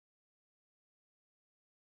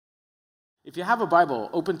If you have a Bible,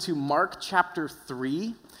 open to Mark chapter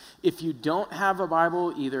 3. If you don't have a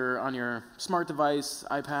Bible, either on your smart device,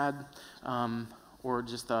 iPad, or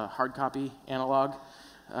just a hard copy analog,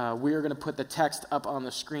 we are going to put the text up on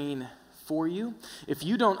the screen for you. If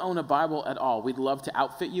you don't own a Bible at all, we'd love to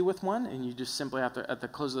outfit you with one, and you just simply have to, at the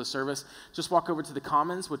close of the service, just walk over to the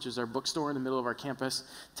Commons, which is our bookstore in the middle of our campus,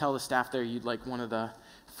 tell the staff there you'd like one of the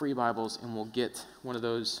free Bibles, and we'll get one of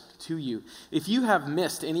those to you. If you have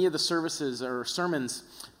missed any of the services or sermons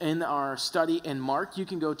in our study in Mark, you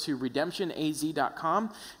can go to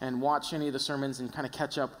redemptionaz.com and watch any of the sermons and kind of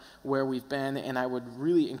catch up where we've been, and I would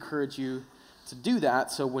really encourage you to do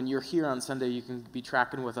that, so when you're here on Sunday, you can be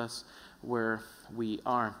tracking with us where we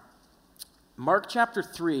are. Mark chapter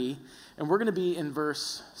 3, and we're going to be in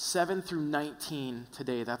verse 7 through 19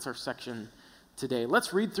 today. That's our section today.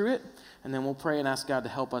 Let's read through it, and then we'll pray and ask God to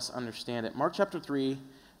help us understand it. Mark chapter 3,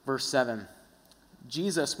 verse 7.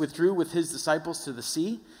 Jesus withdrew with his disciples to the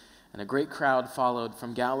sea, and a great crowd followed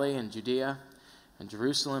from Galilee and Judea and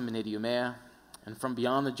Jerusalem and Idumea, and from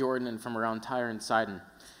beyond the Jordan and from around Tyre and Sidon.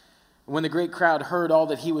 When the great crowd heard all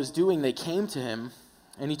that he was doing, they came to him,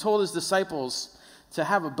 and he told his disciples to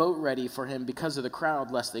have a boat ready for him because of the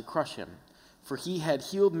crowd, lest they crush him. For he had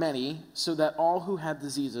healed many, so that all who had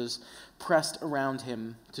diseases pressed around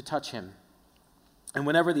him to touch him. And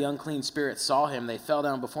whenever the unclean spirits saw him, they fell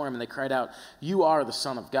down before him, and they cried out, "You are the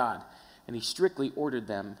Son of God." And he strictly ordered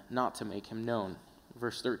them not to make him known.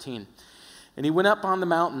 Verse 13. And he went up on the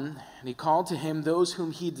mountain, and he called to him those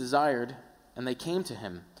whom he desired, and they came to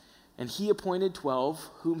him. And he appointed 12,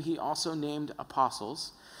 whom he also named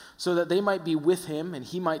apostles, so that they might be with him, and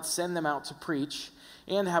he might send them out to preach,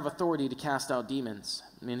 and have authority to cast out demons.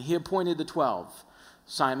 And he appointed the 12,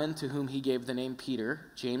 Simon, to whom he gave the name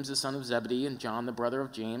Peter, James the son of Zebedee, and John the brother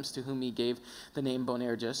of James, to whom he gave the name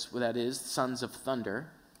Boanerges, that is, sons of thunder,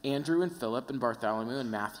 Andrew and Philip and Bartholomew and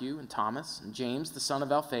Matthew and Thomas, and James the son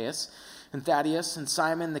of Alphaeus, and Thaddeus, and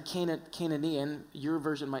Simon the Canaanian, your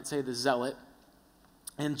version might say the Zealot,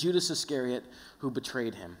 and Judas Iscariot, who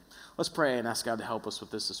betrayed him. Let's pray and ask God to help us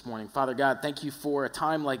with this morning. Father God, thank you for a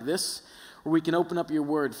time like this where we can open up your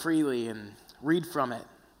word freely and read from it.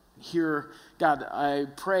 Hear, God, I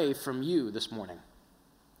pray from you this morning.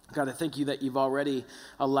 God, I thank you that you've already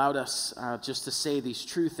allowed us just to say these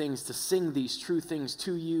true things, to sing these true things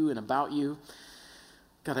to you and about you.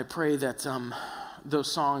 God, I pray that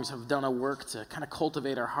those songs have done a work to kind of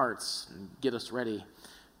cultivate our hearts and get us ready,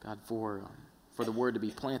 God, for the word to be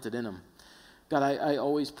planted in them. God, I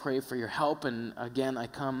always pray for your help, and again, I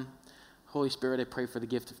come, Holy Spirit, I pray for the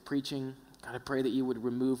gift of preaching. God, I pray that you would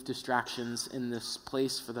remove distractions in this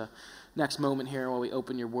place for the next moment here while we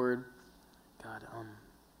open your word. God,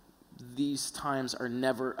 these times are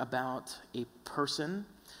never about a person.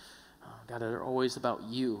 God, they're always about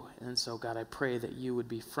you, and so, God, I pray that you would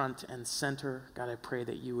be front and center. God, I pray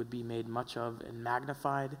that you would be made much of and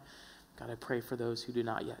magnified. God, I pray for those who do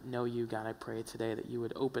not yet know you. God, I pray today that you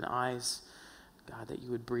would open eyes. God, that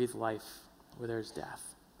you would breathe life where there's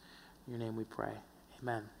death. In your name we pray.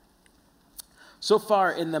 Amen. So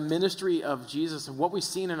far in the ministry of Jesus and what we've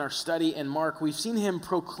seen in our study in Mark, we've seen him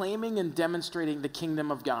proclaiming and demonstrating the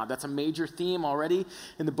kingdom of God. That's a major theme already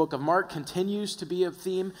in the book of Mark, continues to be a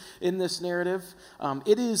theme in this narrative.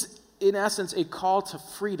 It is, in essence, a call to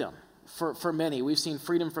freedom. For many. We've seen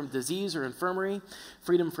freedom from disease or infirmary,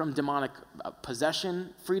 freedom from demonic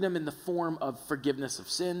possession, freedom in the form of forgiveness of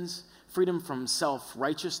sins, freedom from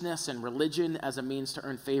self-righteousness and religion as a means to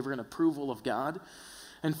earn favor and approval of God,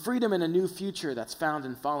 and freedom in a new future that's found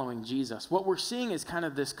in following Jesus. What we're seeing is kind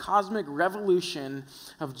of this cosmic revolution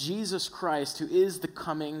of Jesus Christ, who is the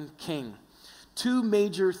coming King. Two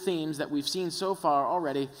major themes that we've seen so far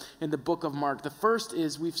already in the book of Mark. The first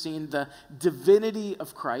is we've seen the divinity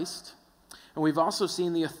of Christ, and we've also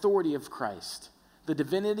seen the authority of Christ. The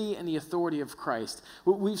divinity and the authority of Christ.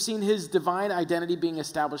 We've seen his divine identity being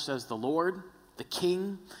established as the Lord, the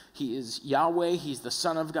King. He is Yahweh. He's the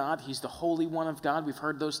Son of God. He's the Holy One of God. We've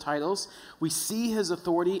heard those titles. We see his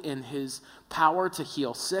authority in his power to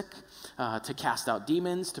heal sick, to cast out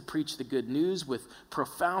demons, to preach the good news with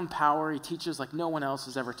profound power. He teaches like no one else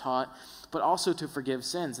has ever taught, but also to forgive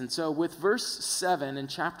sins. And so with verse 7 in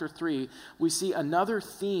chapter 3, we see another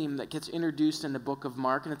theme that gets introduced in the book of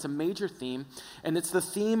Mark, and it's a major theme, and it's the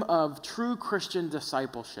theme of true Christian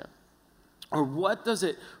discipleship. Or what does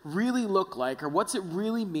it really look like, or what's it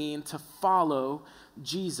really mean to follow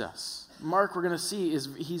Jesus? Mark, we're going to see,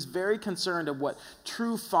 he's very concerned of what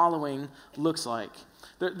true following looks like.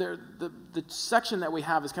 The section that we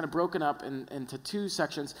have is kind of broken up into two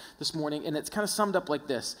sections this morning, and it's kind of summed up like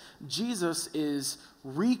this. Jesus is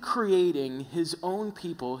recreating his own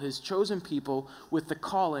people, his chosen people, with the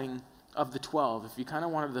calling of the 12. If you kind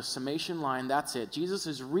of wanted the summation line, that's it. Jesus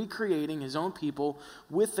is recreating his own people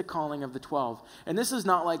with the calling of the 12. And this is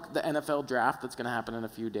not like the NFL draft that's going to happen in a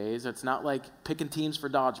few days. It's not like picking teams for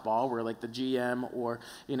dodgeball where like the GM or,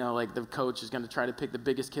 like the coach is going to try to pick the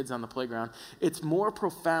biggest kids on the playground. It's more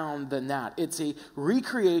profound than that. It's a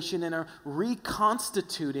recreation and a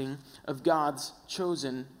reconstituting of God's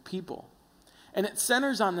chosen people. And it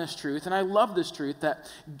centers on this truth, and I love this truth, that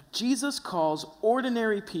Jesus calls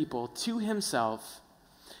ordinary people to himself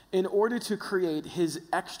in order to create his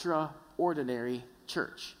extraordinary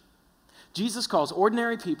church. Jesus calls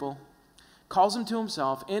ordinary people, calls them to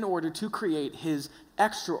himself in order to create his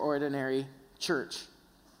extraordinary church.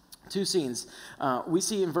 Two scenes. We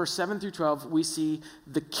see in verse 7 through 12, we see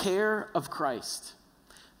the care of Christ.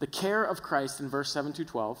 The care of Christ in verse 7 through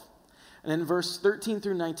 12. And in verse 13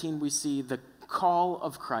 through 19, we see the call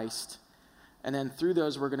of Christ, and then through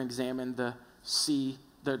those we're going to examine the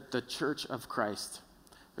church of Christ.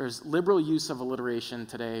 There's liberal use of alliteration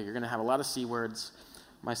today. You're going to have a lot of C words.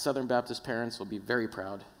 My Southern Baptist parents will be very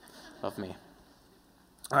proud of me.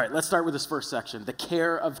 All right, let's start with this first section, the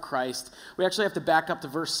care of Christ. We actually have to back up to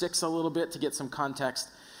verse 6 a little bit to get some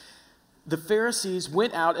context. The Pharisees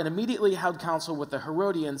went out and immediately held counsel with the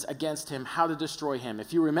Herodians against him, how to destroy him.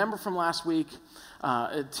 If you remember from last week,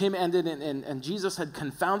 Tim ended and Jesus had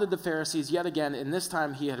confounded the Pharisees yet again, and this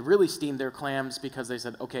time he had really steamed their clams because they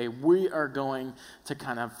said, okay, we are going to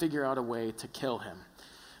kind of figure out a way to kill him.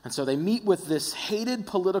 And so they meet with this hated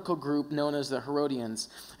political group known as the Herodians,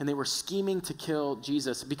 and they were scheming to kill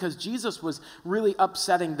Jesus because Jesus was really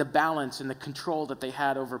upsetting the balance and the control that they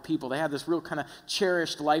had over people. They had this real kind of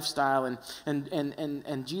cherished lifestyle,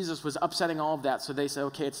 and Jesus was upsetting all of that. So they said,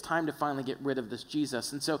 okay, it's time to finally get rid of this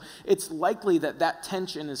Jesus. And so it's likely that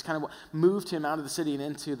tension is kind of what moved him out of the city and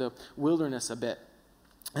into the wilderness a bit.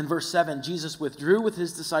 In verse 7, Jesus withdrew with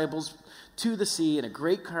his disciples to the sea, and a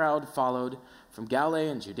great crowd followed from Galilee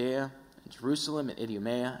and Judea and Jerusalem and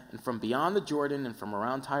Idumea, and from beyond the Jordan and from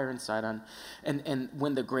around Tyre and Sidon. And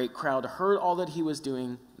when the great crowd heard all that he was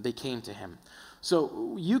doing, they came to him.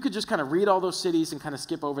 So you could just kind of read all those cities and kind of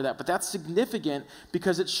skip over that, but that's significant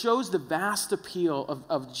because it shows the vast appeal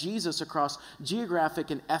of Jesus across geographic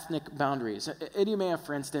and ethnic boundaries. Idumea,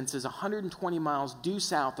 for instance, is 120 miles due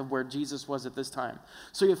south of where Jesus was at this time.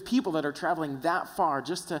 So you have people that are traveling that far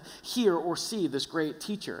just to hear or see this great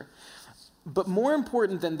teacher. But more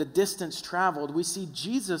important than the distance traveled, we see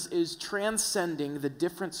Jesus is transcending the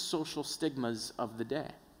different social stigmas of the day.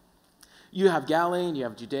 You have Galilee and you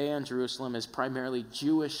have Judea and Jerusalem as primarily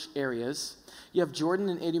Jewish areas. You have Jordan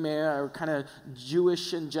and Idumea are kind of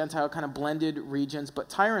Jewish and Gentile kind of blended regions, but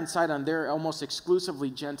Tyre and Sidon, they're almost exclusively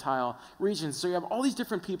Gentile regions. So you have all these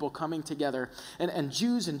different people coming together, and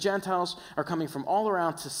Jews and Gentiles are coming from all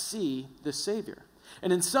around to see the Savior.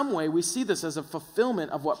 And in some way, we see this as a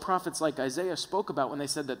fulfillment of what prophets like Isaiah spoke about when they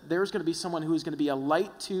said that there's going to be someone who is going to be a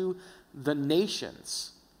light to the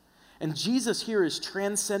nations. And Jesus here is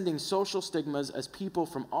transcending social stigmas as people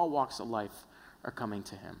from all walks of life are coming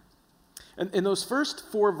to him. And in those first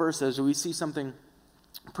 4 verses, we see something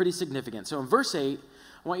pretty significant. So in verse 8,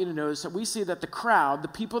 I want you to notice that we see that the crowd, the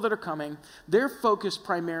people that are coming, they're focused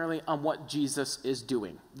primarily on what Jesus is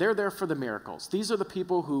doing. They're there for the miracles. These are the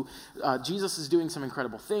people who Jesus is doing some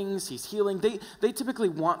incredible things. He's healing. They typically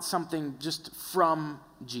want something just from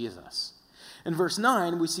Jesus. In verse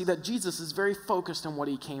 9, we see that Jesus is very focused on what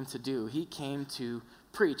he came to do. He came to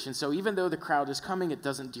preach. And so even though the crowd is coming, it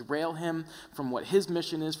doesn't derail him from what his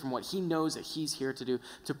mission is, from what he knows that he's here to do,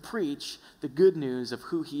 to preach the good news of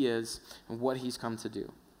who he is and what he's come to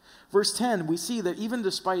do. Verse 10, we see that even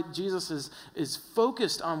despite Jesus is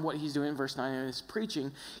focused on what he's doing, verse 9, in his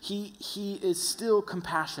preaching, he is still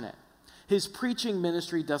compassionate. His preaching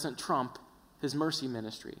ministry doesn't trump his mercy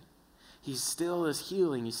ministry. He still is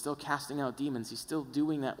healing. He's still casting out demons. He's still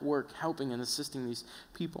doing that work, helping and assisting these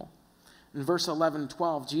people. In verse 11 and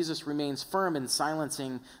 12, Jesus remains firm in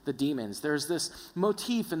silencing the demons. There's this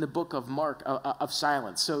motif in the book of Mark of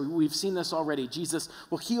silence. So we've seen this already. Jesus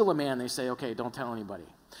will heal a man. They say, okay, don't tell anybody.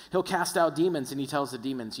 He'll cast out demons, and he tells the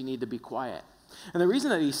demons, you need to be quiet. And the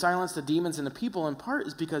reason that he silenced the demons and the people in part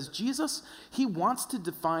is because Jesus, he wants to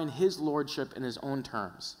define his lordship in his own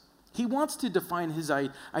terms. He wants to define his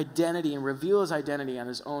identity and reveal his identity on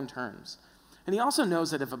his own terms. And he also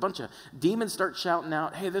knows that if a bunch of demons start shouting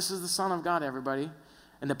out, hey, this is the Son of God, everybody,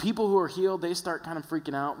 and the people who are healed, they start kind of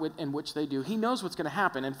freaking out, in which they do. He knows what's going to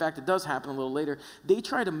happen. In fact, it does happen a little later. They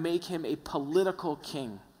try to make him a political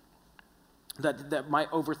king that might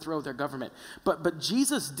overthrow their government. But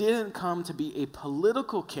Jesus didn't come to be a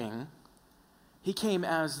political king. He came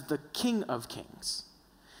as the King of Kings,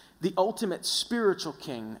 the ultimate spiritual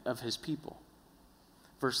king of his people.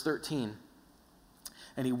 Verse 13,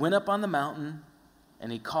 and he went up on the mountain,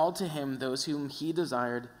 and he called to him those whom he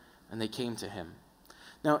desired, and they came to him.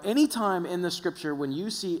 Now, anytime in the scripture when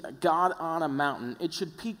you see God on a mountain, it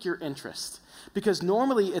should pique your interest. Because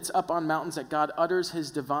normally it's up on mountains that God utters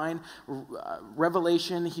his divine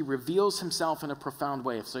revelation. He reveals himself in a profound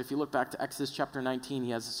way. So if you look back to Exodus chapter 19,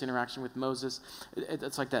 he has this interaction with Moses.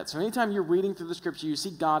 It's like that. So anytime you're reading through the scripture, you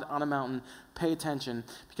see God on a mountain, pay attention,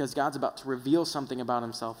 because God's about to reveal something about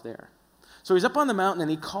himself there. So he's up on the mountain,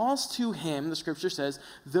 and he calls to him, the scripture says,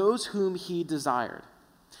 those whom he desired.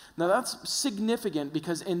 Now that's significant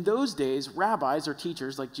because in those days, rabbis or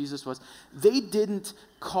teachers like Jesus was, they didn't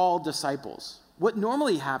call disciples. What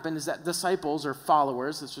normally happened is that disciples or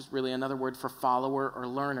followers, it's just really another word for follower or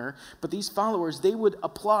learner, but these followers, they would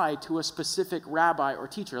apply to a specific rabbi or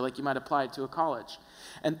teacher, like you might apply it to a college.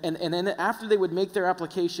 And then after they would make their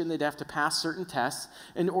application, they'd have to pass certain tests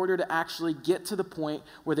in order to actually get to the point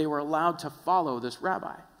where they were allowed to follow this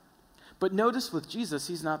rabbi. But notice with Jesus,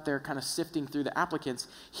 he's not there kind of sifting through the applicants.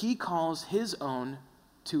 He calls his own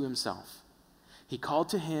to himself. He called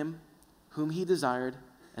to him whom he desired,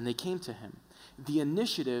 and they came to him. The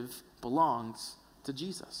initiative belongs to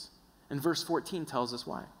Jesus. And verse 14 tells us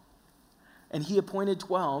why. And he appointed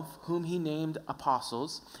 12, whom he named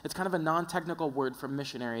apostles. It's kind of a non-technical word for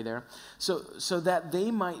missionary there. So that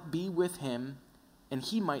they might be with him, and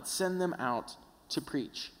he might send them out to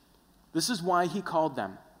preach. This is why he called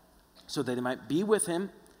them. So that they might be with him,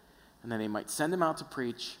 and then they might send him out to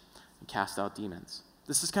preach and cast out demons.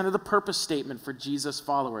 This is kind of the purpose statement for Jesus'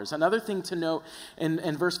 followers. Another thing to note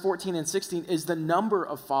in verse 14 and 16 is the number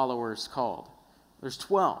of followers called. There's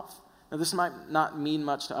 12. Now, this might not mean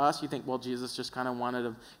much to us. You think, well, Jesus just kind of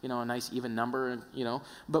wanted a nice even number,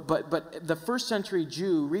 But the first century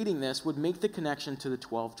Jew reading this would make the connection to the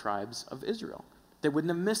 12 tribes of Israel. They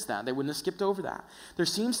wouldn't have missed that. They wouldn't have skipped over that. There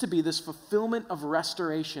seems to be this fulfillment of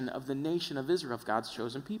restoration of the nation of Israel, of God's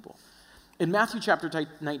chosen people. In Matthew chapter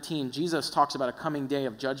 19, Jesus talks about a coming day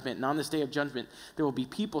of judgment, and on this day of judgment, there will be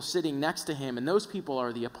people sitting next to him, and those people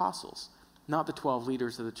are the apostles, not the 12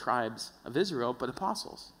 leaders of the tribes of Israel, but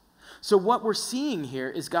apostles. So what we're seeing here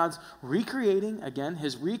is God's recreating, again,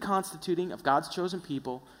 his reconstituting of God's chosen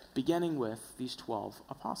people, beginning with these 12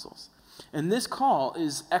 apostles. And this call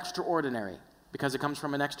is extraordinary, because it comes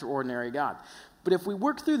from an extraordinary God. But if we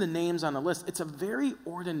work through the names on the list, it's a very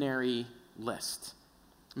ordinary list,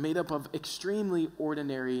 made up of extremely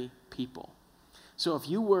ordinary people. So if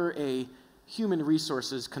you were a human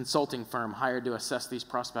resources consulting firm hired to assess these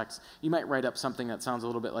prospects, you might write up something that sounds a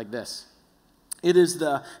little bit like this. It is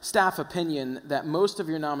the staff opinion that most of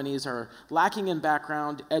your nominees are lacking in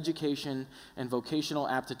background, education, and vocational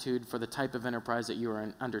aptitude for the type of enterprise that you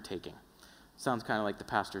are undertaking. Sounds kind of like the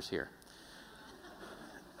pastors here.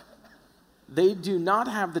 They do not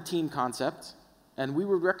have the team concept, and we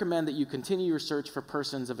would recommend that you continue your search for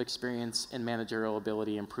persons of experience in managerial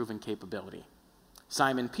ability and proven capability.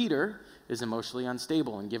 Simon Peter is emotionally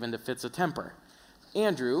unstable and given to fits of temper.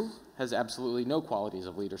 Andrew has absolutely no qualities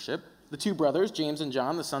of leadership. The two brothers, James and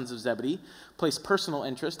John, the sons of Zebedee, place personal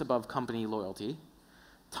interest above company loyalty.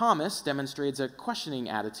 Thomas demonstrates a questioning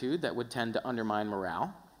attitude that would tend to undermine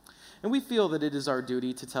morale. And we feel that it is our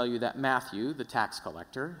duty to tell you that Matthew, the tax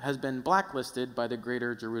collector, has been blacklisted by the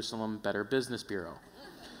Greater Jerusalem Better Business Bureau.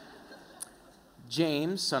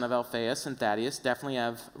 James, son of Alphaeus, and Thaddeus definitely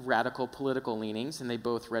have radical political leanings, and they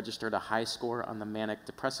both registered a high score on the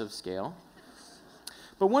manic-depressive scale.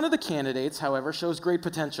 But one of the candidates, however, shows great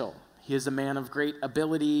potential. He is a man of great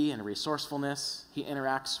ability and resourcefulness. He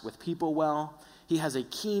interacts with people well. He has a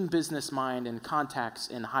keen business mind and contacts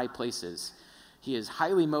in high places. He is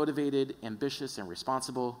highly motivated, ambitious, and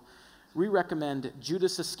responsible. We recommend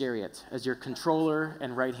Judas Iscariot as your controller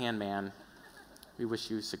and right-hand man. We wish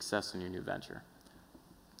you success in your new venture.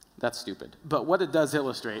 That's stupid. But what it does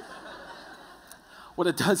illustrate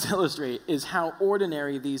is how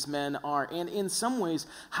ordinary these men are, and in some ways,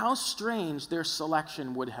 how strange their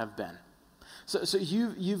selection would have been. So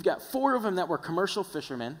you've got 4 of them that were commercial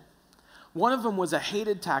fishermen. One of them was a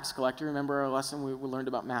hated tax collector. Remember our lesson we learned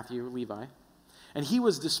about Matthew, Levi? And he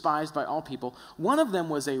was despised by all people. One of them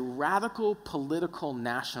was a radical political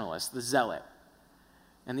nationalist, the zealot.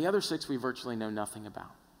 And the other 6 we virtually know nothing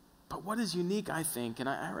about. But what is unique, I think, and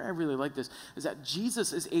I really like this, is that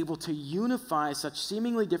Jesus is able to unify such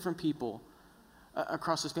seemingly different people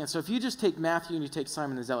across the span. So if you just take Matthew and you take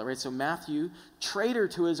Simon the Zealot, right? So Matthew, traitor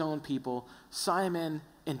to his own people. Simon,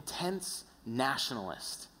 intense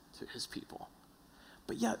nationalist to his people.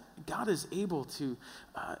 But yet, God is able to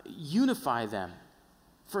unify them.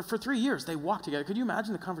 For 3 years, they walked together. Could you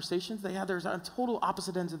imagine the conversations they had? There's on total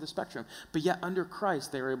opposite ends of the spectrum. But yet, under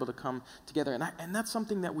Christ, they were able to come together. And that's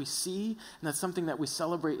something that we see, and that's something that we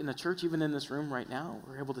celebrate in the church, even in this room right now.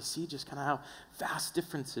 We're able to see just kind of how vast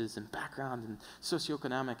differences in background and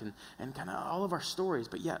socioeconomic and kind of all of our stories.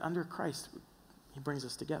 But yet, under Christ, he brings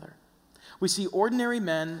us together. We see ordinary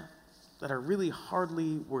men that are really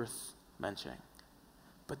hardly worth mentioning.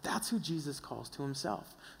 But that's who Jesus calls to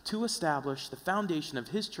himself, to establish the foundation of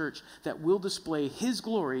his church that will display his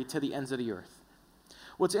glory to the ends of the earth.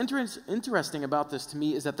 What's interesting about this to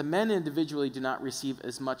me is that the men individually do not receive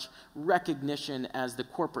as much recognition as the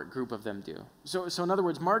corporate group of them do. So in other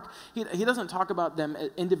words, Mark, he doesn't talk about them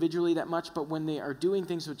individually that much, but when they are doing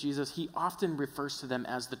things with Jesus, he often refers to them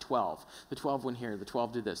as the 12. The 12 went here, the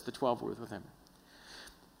 12 did this, the 12 were with him.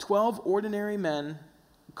 12 ordinary men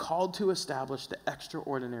called to establish the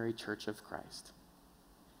extraordinary church of Christ.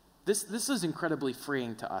 This is incredibly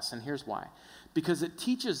freeing to us, and here's why. Because it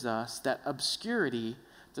teaches us that obscurity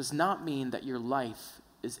does not mean that your life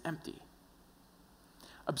is empty.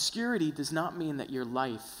 Obscurity does not mean that your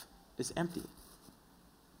life is empty.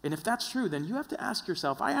 And if that's true, then you have to ask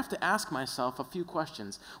yourself, I have to ask myself a few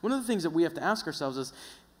questions. One of the things that we have to ask ourselves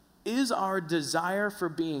is our desire for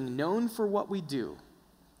being known for what we do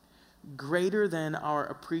greater than our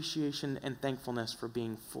appreciation and thankfulness for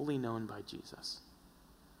being fully known by Jesus?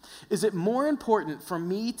 Is it more important for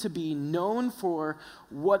me to be known for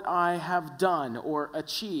what I have done or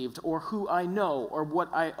achieved or who I know or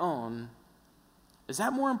what I own? Is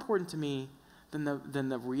that more important to me than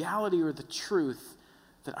the reality or the truth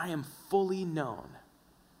that I am fully known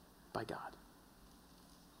by God?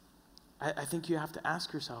 I think you have to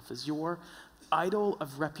ask yourself, is your idol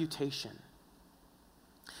of reputation,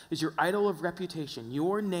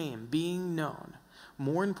 your name being known,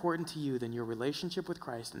 more important to you than your relationship with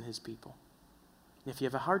Christ and his people? And if you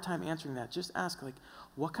have a hard time answering that, just ask,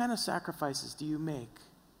 what kind of sacrifices do you make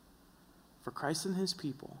for Christ and his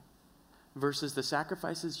people versus the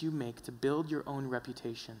sacrifices you make to build your own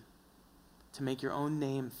reputation, to make your own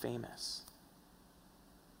name famous?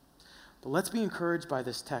 But let's be encouraged by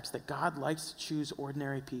this text that God likes to choose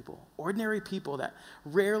ordinary people that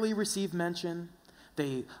rarely receive mention.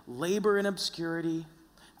 They labor in obscurity.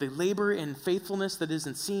 They labor in faithfulness that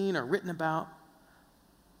isn't seen or written about.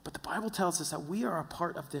 But the Bible tells us that we are a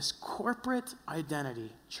part of this corporate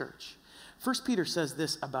identity, church. 1 Peter says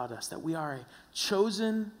this about us, that we are a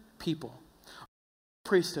chosen people, a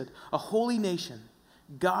priesthood, a holy nation,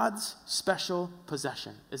 God's special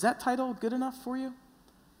possession. Is that title good enough for you?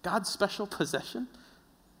 God's special possession?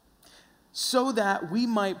 So that we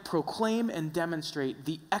might proclaim and demonstrate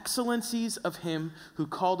the excellencies of him who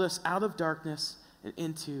called us out of darkness and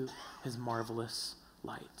into his marvelous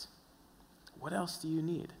light. What else do you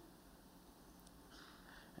need?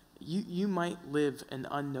 You might live an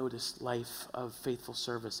unnoticed life of faithful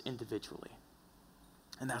service individually,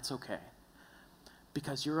 and that's okay,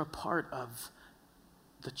 because you're a part of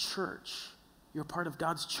the church. You're a part of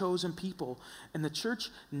God's chosen people, and the church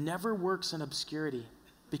never works in obscurity,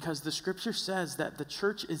 because the scripture says that the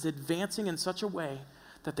church is advancing in such a way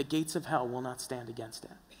that the gates of hell will not stand against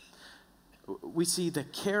it. We see the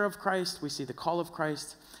care of Christ, we see the call of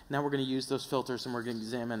Christ. Now we're going to use those filters and we're going to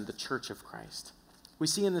examine the church of Christ. We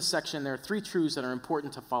see in this section there are 3 truths that are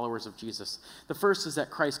important to followers of Jesus. The first is that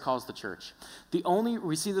Christ calls the church.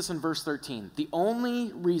 We see this in verse 13. The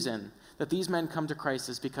only reason that these men come to Christ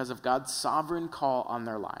is because of God's sovereign call on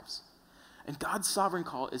their lives. And God's sovereign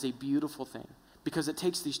call is a beautiful thing, because it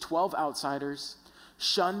takes these 12 outsiders,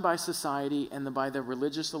 shunned by society and by the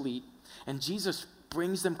religious elite, and Jesus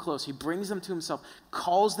brings them close. He brings them to himself,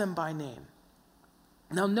 calls them by name.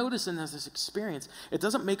 Now notice in this experience, it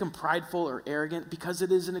doesn't make them prideful or arrogant, because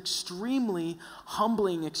it is an extremely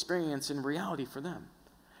humbling experience in reality for them.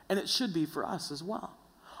 And it should be for us as well.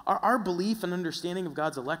 Our belief and understanding of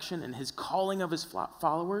God's election and his calling of his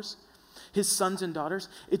followers, his sons and daughters,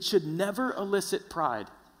 it should never elicit pride.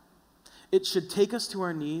 It should take us to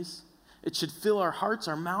our knees. It should fill our hearts,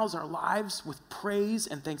 our mouths, our lives with praise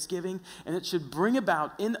and thanksgiving, and it should bring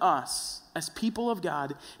about in us, as people of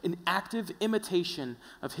God, an active imitation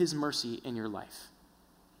of his mercy in your life.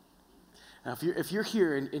 Now, if you're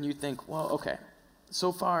here and you think, well, okay,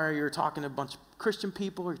 so far you're talking to a bunch of Christian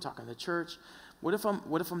people, you're talking to the church. What if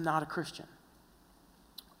I'm not a Christian?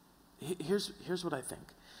 Here's what I think.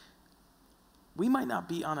 We might not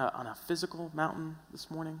be on a physical mountain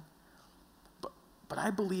this morning, but I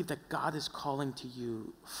believe that God is calling to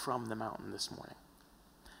you from the mountain this morning.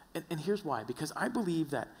 And here's why. Because I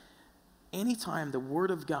believe that anytime the word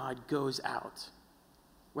of God goes out,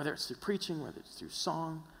 whether it's through preaching, whether it's through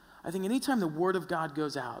song. I think anytime the word of God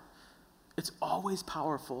goes out, it's always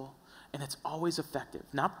powerful and it's always effective.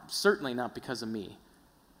 Certainly not because of me,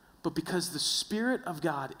 but because the Spirit of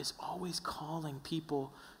God is always calling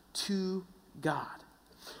people to God,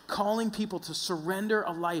 calling people to surrender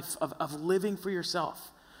a life of living for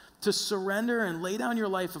yourself, to surrender and lay down your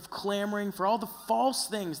life of clamoring for all the false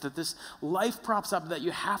things that this life props up that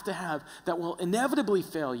you have to have, that will inevitably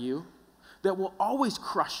fail you, that will always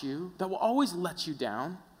crush you, that will always let you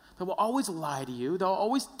down, that will always lie to you, that will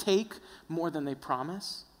always take more than they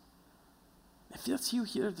promise. If that's you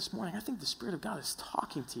here this morning, I think the Spirit of God is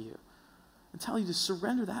talking to you and telling you to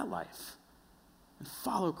surrender that life and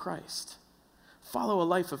follow Christ. Follow a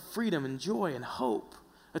life of freedom and joy and hope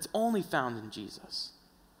that's only found in Jesus.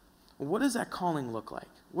 What does that calling look like?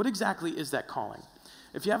 What exactly is that calling?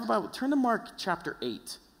 If you have a Bible, turn to Mark chapter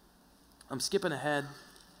 8. I'm skipping ahead.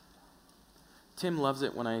 Tim loves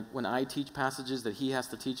it when I teach passages that he has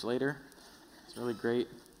to teach later. It's really great.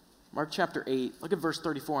 Mark chapter 8, look at verse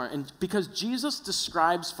 34. And because Jesus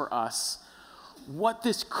describes for us what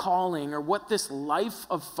this calling or what this life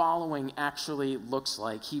of following actually looks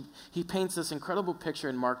like, he paints this incredible picture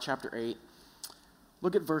in Mark chapter 8.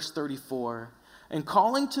 Look at verse 34. And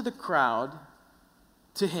calling to the crowd,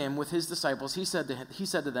 to him with his disciples, he said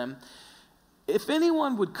to them, if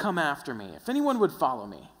anyone would come after me, if anyone would follow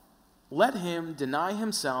me, let him deny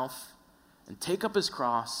himself and take up his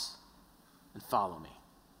cross and follow me.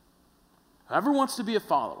 Whoever wants to be a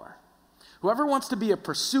follower, whoever wants to be a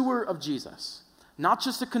pursuer of Jesus, not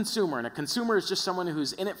just a consumer, and a consumer is just someone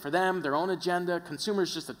who's in it for them, their own agenda. A consumer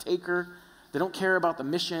is just a taker. They don't care about the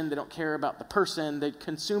mission. They don't care about the person. The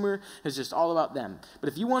consumer is just all about them. But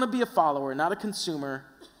if you want to be a follower, not a consumer,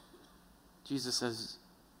 Jesus says,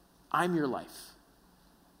 I'm your life.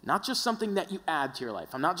 Not just something that you add to your life.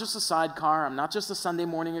 I'm not just a sidecar. I'm not just a Sunday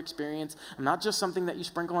morning experience. I'm not just something that you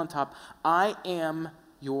sprinkle on top. I am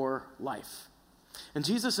your life. And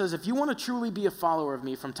Jesus says, if you want to truly be a follower of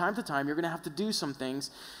me, from time to time, you're going to have to do some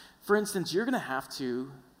things. For instance, you're going to have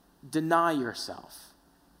to deny yourself.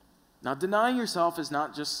 Now, denying yourself is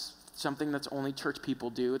not just something that's only church people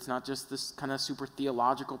do. It's not just this kind of super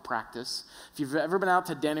theological practice. If you've ever been out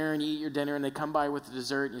to dinner and you eat your dinner and they come by with the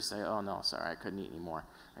dessert and you say, oh, no, sorry, I couldn't eat anymore.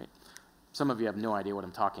 Right? Some of you have no idea what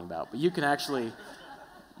I'm talking about, but you can actually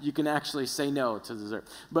say no to dessert.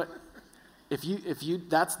 But if you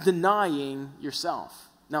that's denying yourself.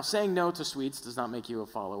 Now, saying no to sweets does not make you a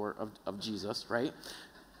follower of Jesus, right?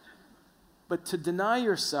 But to deny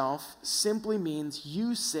yourself simply means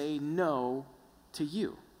you say no to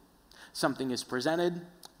you. Something is presented,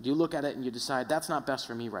 you look at it and you decide, that's not best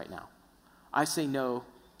for me right now. I say no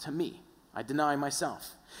to me. I deny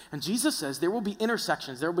myself. And Jesus says there will be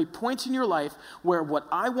intersections, there will be points in your life where what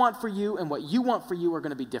I want for you and what you want for you are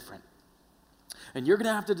going to be different. And you're going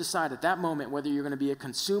to have to decide at that moment whether you're going to be a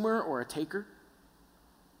consumer or a taker,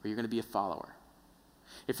 or you're going to be a follower.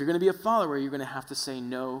 If you're going to be a follower, you're going to have to say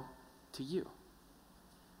no to you.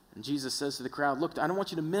 And Jesus says to the crowd, look, I don't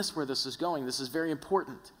want you to miss where this is going. This is very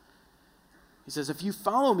important. He says, if you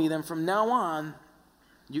follow me, then from now on,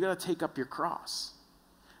 you got to take up your cross.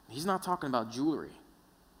 He's not talking about jewelry.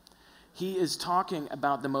 He is talking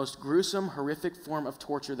about the most gruesome, horrific form of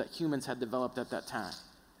torture that humans had developed at that time.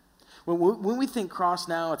 When we think cross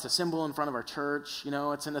now, it's a symbol in front of our church.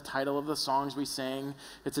 It's in the title of the songs we sing.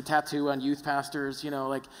 It's a tattoo on youth pastors,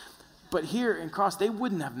 But here in cross, they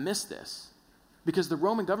wouldn't have missed this because the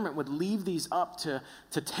Roman government would leave these up to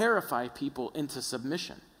terrify people into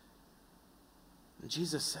submission. And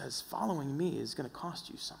Jesus says, following me is going to cost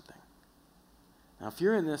you something. Now, if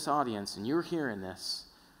you're in this audience and you're hearing this,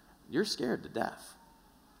 you're scared to death.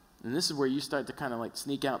 And this is where you start to kind of like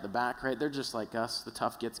sneak out the back, right? They're just like us. The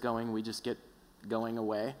tough gets going. We just get going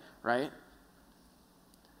away, right?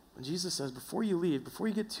 And Jesus says, before you leave, before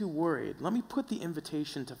you get too worried, let me put the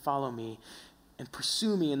invitation to follow me and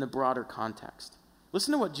pursue me in the broader context.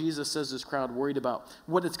 Listen to what Jesus says to this crowd worried about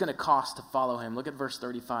what it's going to cost to follow him. Look at verse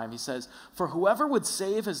 35. He says, for whoever would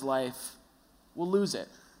save his life will lose it.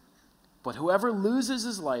 But whoever loses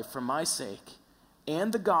his life for my sake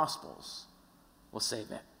and the gospel's will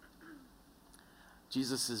save it.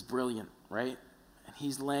 Jesus is brilliant, right? And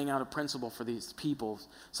he's laying out a principle for these people,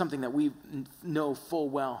 something that we know full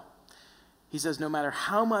well. He says, no matter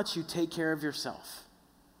how much you take care of yourself,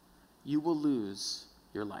 you will lose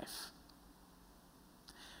your life.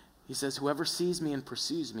 He says, whoever sees me and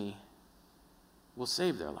pursues me will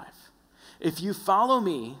save their life. If you follow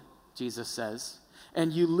me, Jesus says,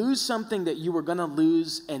 and you lose something that you were going to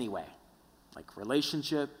lose anyway, like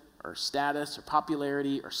relationship or status or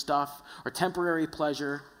popularity or stuff or temporary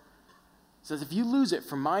pleasure, It says, if you lose it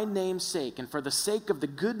for my name's sake and for the sake of the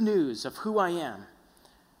good news of who I am,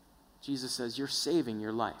 Jesus says, you're saving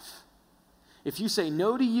your life. If you say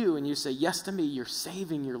no to you and you say yes to me, you're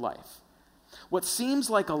saving your life. What seems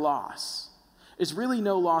like a loss is really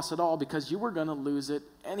no loss at all because you were going to lose it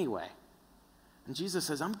anyway. And Jesus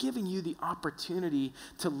says, I'm giving you the opportunity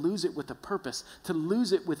to lose it with a purpose, to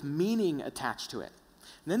lose it with meaning attached to it.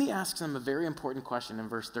 And then he asks them a very important question in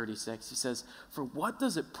verse 36. He says, for what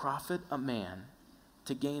does it profit a man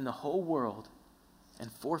to gain the whole world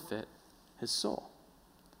and forfeit his soul?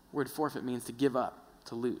 The word forfeit means to give up,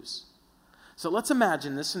 to lose. So let's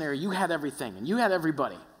imagine this scenario. You had everything and you had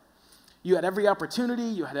everybody. You had every opportunity,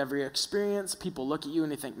 you had every experience. People look at you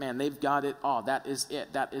and they think, man, they've got it all. That is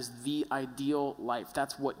it. That is the ideal life.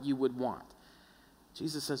 That's what you would want.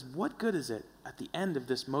 Jesus says, what good is it at the end of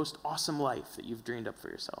this most awesome life that you've dreamed up for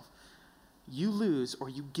yourself? You lose or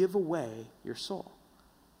you give away your soul.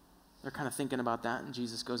 They're kind of thinking about that, and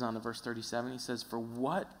Jesus goes on to verse 37. He says, for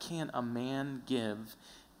what can a man give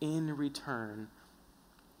in return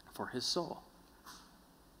for his soul?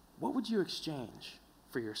 What would you exchange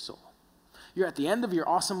for your soul? You're at the end of your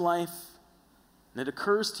awesome life, and it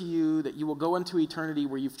occurs to you that you will go into eternity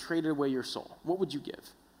where you've traded away your soul. What would you give?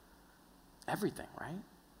 Everything, right?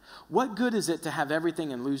 What good is it to have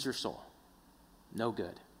everything and lose your soul? No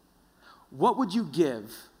good. What would you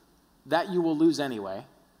give that you will lose anyway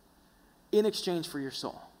in exchange for your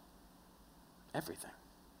soul? Everything.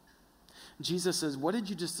 Jesus says, what did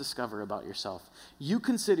you just discover about yourself? You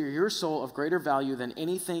consider your soul of greater value than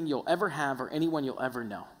anything you'll ever have or anyone you'll ever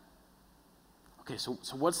know. Okay, so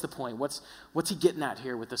what's the point? What's he getting at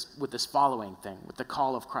here with this following thing, with the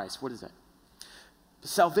call of Christ? What is it?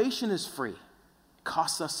 Salvation is free. It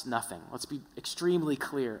costs us nothing. Let's be extremely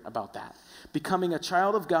clear about that. Becoming a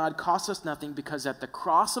child of God costs us nothing because at the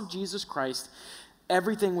cross of Jesus Christ,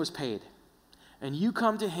 everything was paid. And you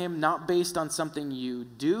come to him not based on something you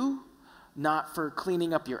do, not for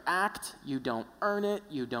cleaning up your act. You don't earn it.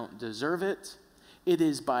 You don't deserve it. It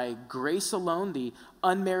is by grace alone, the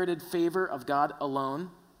unmerited favor of God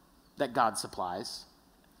alone, that God supplies.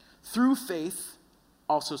 Through faith,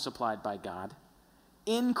 also supplied by God.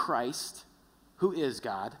 In Christ, who is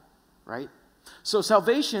God, right? So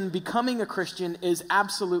salvation, becoming a Christian, is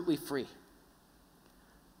absolutely free.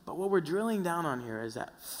 But what we're drilling down on here is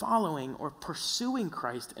that following or pursuing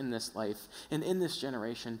Christ in this life and in this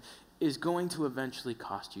generation is going to eventually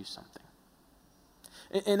cost you something.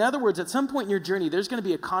 In other words, at some point in your journey, there's going to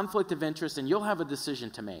be a conflict of interest and you'll have a decision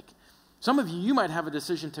to make. Some of you might have a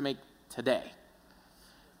decision to make today.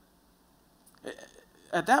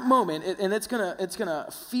 At that moment, and it's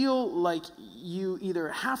gonna feel like you either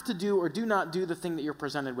have to do or do not do the thing that you're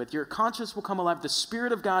presented with. Your conscience will come alive. The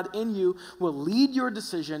Spirit of God in you will lead your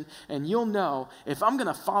decision, and you'll know, if I'm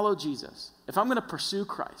going to follow Jesus, if I'm going to pursue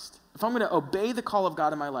Christ, if I'm going to obey the call of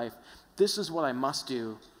God in my life, this is what I must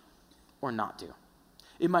do or not do.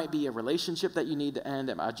 It might be a relationship that you need to end,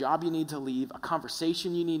 a job you need to leave, a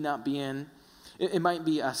conversation you need not be in. It might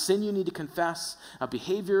be a sin you need to confess, a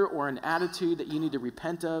behavior or an attitude that you need to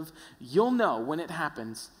repent of. You'll know when it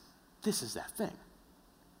happens, this is that thing.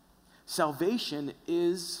 Salvation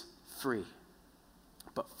is free,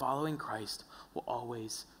 but following Christ will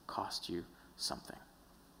always cost you something.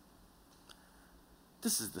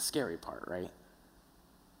 This is the scary part, right?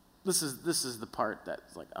 This is the part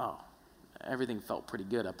that's like, oh, everything felt pretty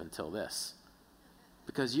good up until this.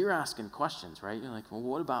 Because you're asking questions, right? You're like, well,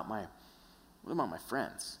 what about my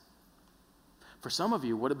friends? For some of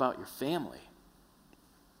you, what about your family?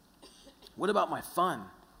 What about my fun?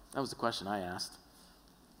 That was the question I asked.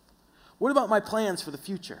 What about my plans for the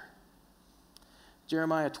future?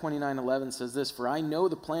 Jeremiah 29:11 says this, for I know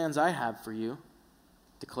the plans I have for you,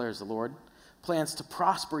 declares the Lord, plans to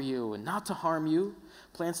prosper you and not to harm you,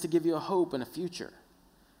 plans to give you a hope and a future.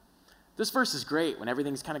 This verse is great when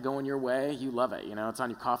everything's kind of going your way. You love it. It's on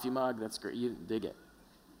your coffee mug. That's great. You dig it.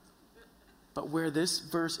 But where this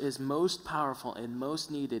verse is most powerful and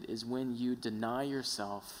most needed is when you deny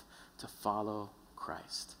yourself to follow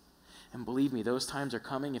Christ. And believe me, those times are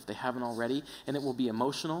coming if they haven't already, and it will be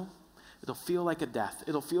emotional. It'll feel like a death.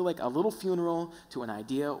 It'll feel like a little funeral to an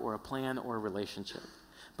idea or a plan or a relationship.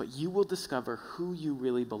 But you will discover who you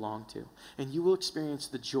really belong to, and you will experience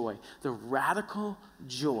the joy, the radical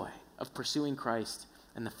joy of pursuing Christ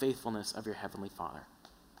and the faithfulness of your Heavenly Father.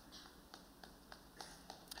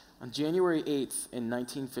 On January 8th in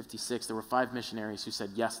 1956, there were 5 missionaries who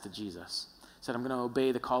said yes to Jesus. Said, I'm going to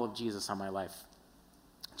obey the call of Jesus on my life.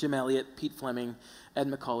 Jim Elliot, Pete Fleming, Ed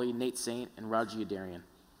McCully, Nate Saint, and Roger Youderian.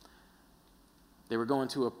 They were going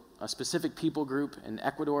to a specific people group in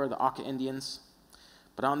Ecuador, the Auca Indians.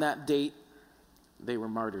 But on that date, they were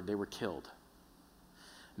martyred, they were killed.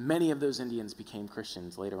 Many of those Indians became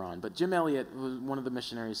Christians later on. But Jim Elliot was one of the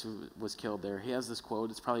missionaries who was killed there. He has this quote.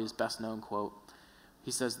 It's probably his best known quote.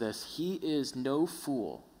 He says this: "He is no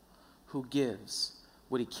fool who gives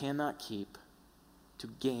what he cannot keep to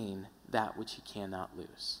gain that which he cannot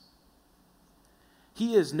lose."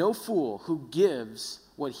 He is no fool who gives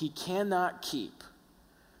what he cannot keep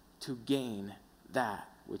to gain that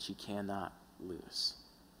which he cannot lose.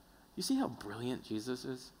 You see how brilliant Jesus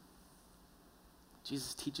is?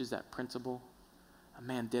 Jesus teaches that principle. A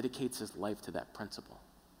man dedicates his life to that principle.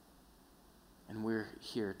 And we're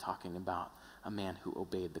here talking about a man who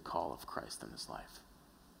obeyed the call of Christ in his life.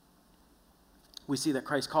 We see that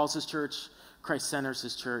Christ calls his church, Christ centers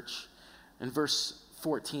his church. In verse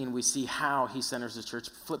 14, we see how he centers his church.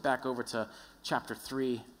 Flip back over to chapter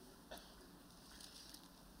 3.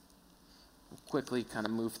 We'll quickly kind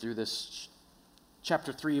of move through this.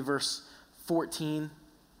 Chapter 3, verse 14.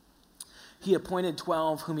 He appointed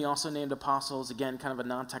 12, whom he also named apostles, again, kind of a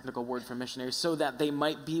non-technical word for missionaries, so that they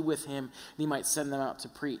might be with him and he might send them out to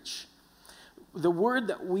preach. The word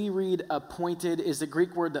that we read appointed is the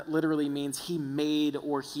Greek word that literally means he made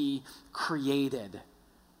or he created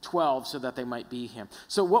 12 so that they might be him.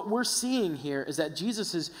 So what we're seeing here is that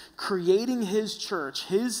Jesus is creating his church,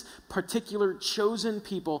 his particular chosen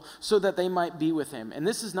people, so that they might be with him. And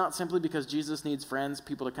this is not simply because Jesus needs friends,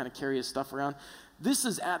 people to kind of carry his stuff around. This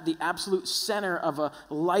is at the absolute center of a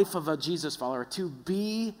life of a Jesus follower, to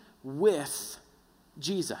be with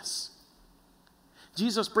Jesus.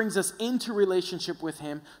 Jesus brings us into relationship with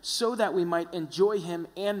him so that we might enjoy him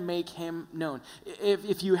and make him known.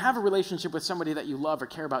 If you have a relationship with somebody that you love or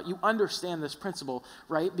care about, you understand this principle,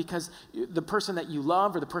 right? Because the person that you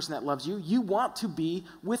love or the person that loves you, you want to be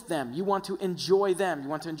with them. You want to enjoy them. You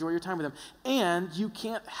want to enjoy your time with them. And you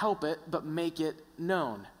can't help it but make it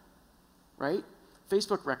known, right?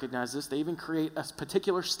 Facebook recognizes this. They even create a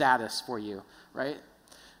particular status for you, right?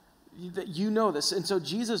 You know this. And so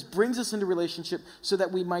Jesus brings us into relationship so that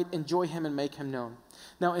we might enjoy him and make him known.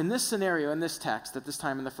 Now, in this scenario, in this text, at this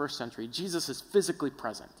time in the first century, Jesus is physically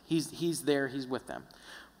present. He's there. He's with them.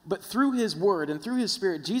 But through his word and through his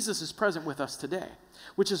spirit, Jesus is present with us today,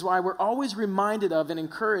 which is why we're always reminded of and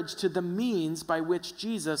encouraged to the means by which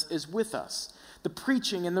Jesus is with us. The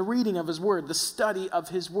preaching and the reading of his word, the study of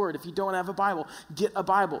his word. If you don't have a Bible, get a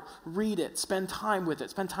Bible, read it, spend time with it,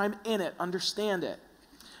 spend time in it, understand it.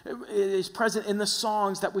 It is present in the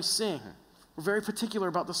songs that we sing. We're very particular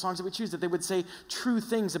about the songs that we choose, that they would say true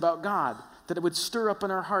things about God, that it would stir up in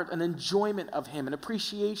our heart an enjoyment of him, an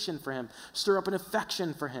appreciation for him, stir up an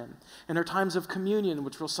affection for him. In our times of communion,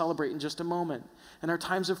 which we'll celebrate in just a moment, in our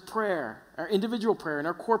times of prayer, our individual prayer and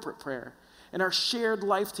our corporate prayer, in our shared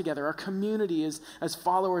life together, our community as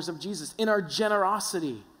followers of Jesus, in our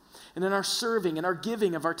generosity, and in our serving and our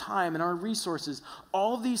giving of our time and our resources.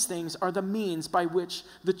 All of these things are the means by which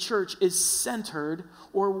the church is centered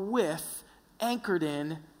or anchored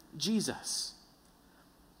in Jesus.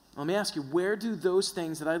 Let me ask you, where do those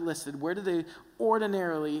things that I listed, where do they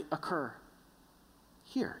ordinarily occur?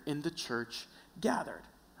 Here, in the church gathered,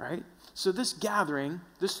 right? So this gathering,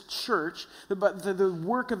 this church, the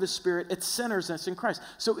work of the Spirit, it centers us in Christ.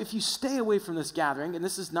 So if you stay away from this gathering, and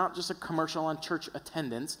this is not just a commercial on church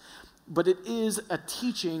attendance, but it is a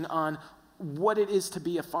teaching on what it is to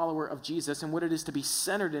be a follower of Jesus and what it is to be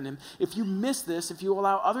centered in him. If you miss this, if you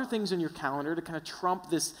allow other things in your calendar to kind of trump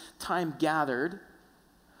this time gathered,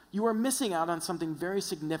 you are missing out on something very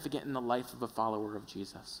significant in the life of a follower of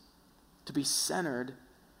Jesus, to be centered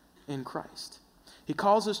in Christ. He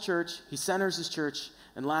calls his church, he centers his church,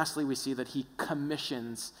 and lastly, we see that he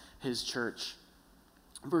commissions his church.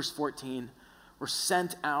 Verse 14, we're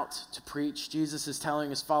sent out to preach. Jesus is telling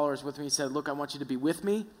his followers with me, he said, look, I want you to be with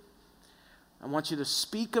me. I want you to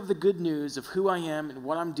speak of the good news of who I am and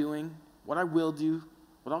what I'm doing, what I will do,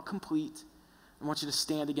 what I'll complete. I want you to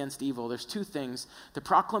stand against evil. There's two things, the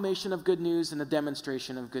proclamation of good news and the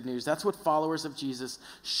demonstration of good news. That's what followers of Jesus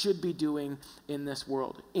should be doing in this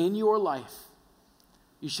world. In your life,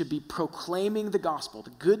 you should be proclaiming the gospel,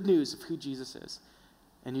 the good news of who Jesus is,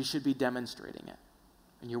 and you should be demonstrating it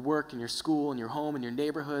in your work, in your school, in your home, in your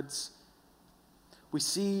neighborhoods. We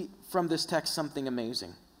see from this text something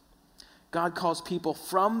amazing. God calls people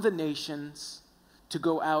from the nations to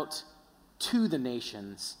go out to the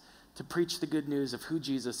nations to preach the good news of who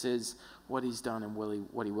Jesus is, what he's done, and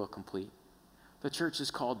what he will complete. The church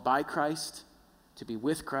is called by Christ, to be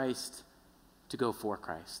with Christ, to go for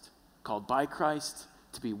Christ. Called by Christ,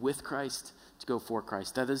 to be with Christ, to go for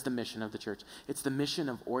Christ. That is the mission of the church. It's the mission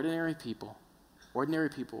of ordinary people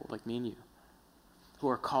like me and you, who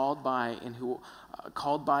are called by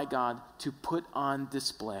God to put on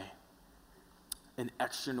display an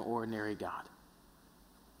extraordinary God,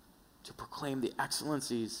 to proclaim the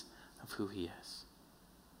excellencies of who he is.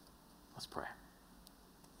 Let's pray.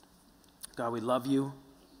 God, we love you.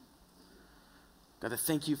 God, I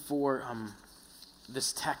thank you for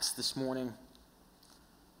this text this morning.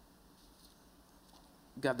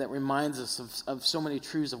 God, that reminds us of so many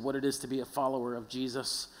truths of what it is to be a follower of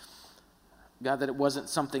Jesus. God, that it wasn't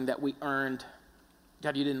something that we earned.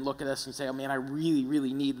 God, you didn't look at us and say, oh man, I really,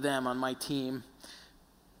 really need them on my team.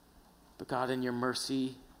 But God, in your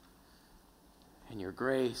mercy, in your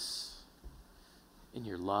grace, in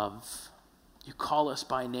your love, you call us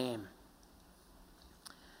by name.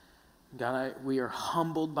 God, we are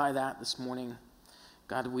humbled by that this morning.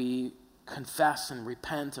 God, we confess and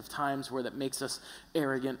repent of times where that makes us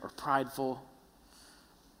arrogant or prideful.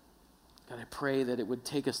 God, I pray that it would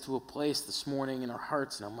take us to a place this morning in our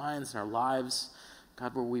hearts and our minds and our lives,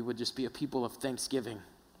 God, where we would just be a people of thanksgiving.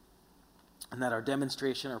 And that our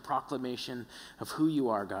demonstration or proclamation of who you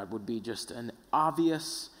are, God, would be just an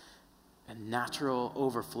obvious and natural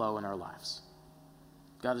overflow in our lives.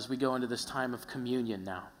 God, as we go into this time of communion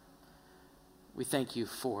now, we thank you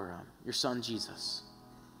for your son, Jesus,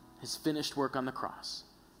 his finished work on the cross.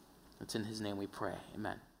 It's in his name we pray.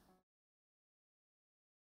 Amen.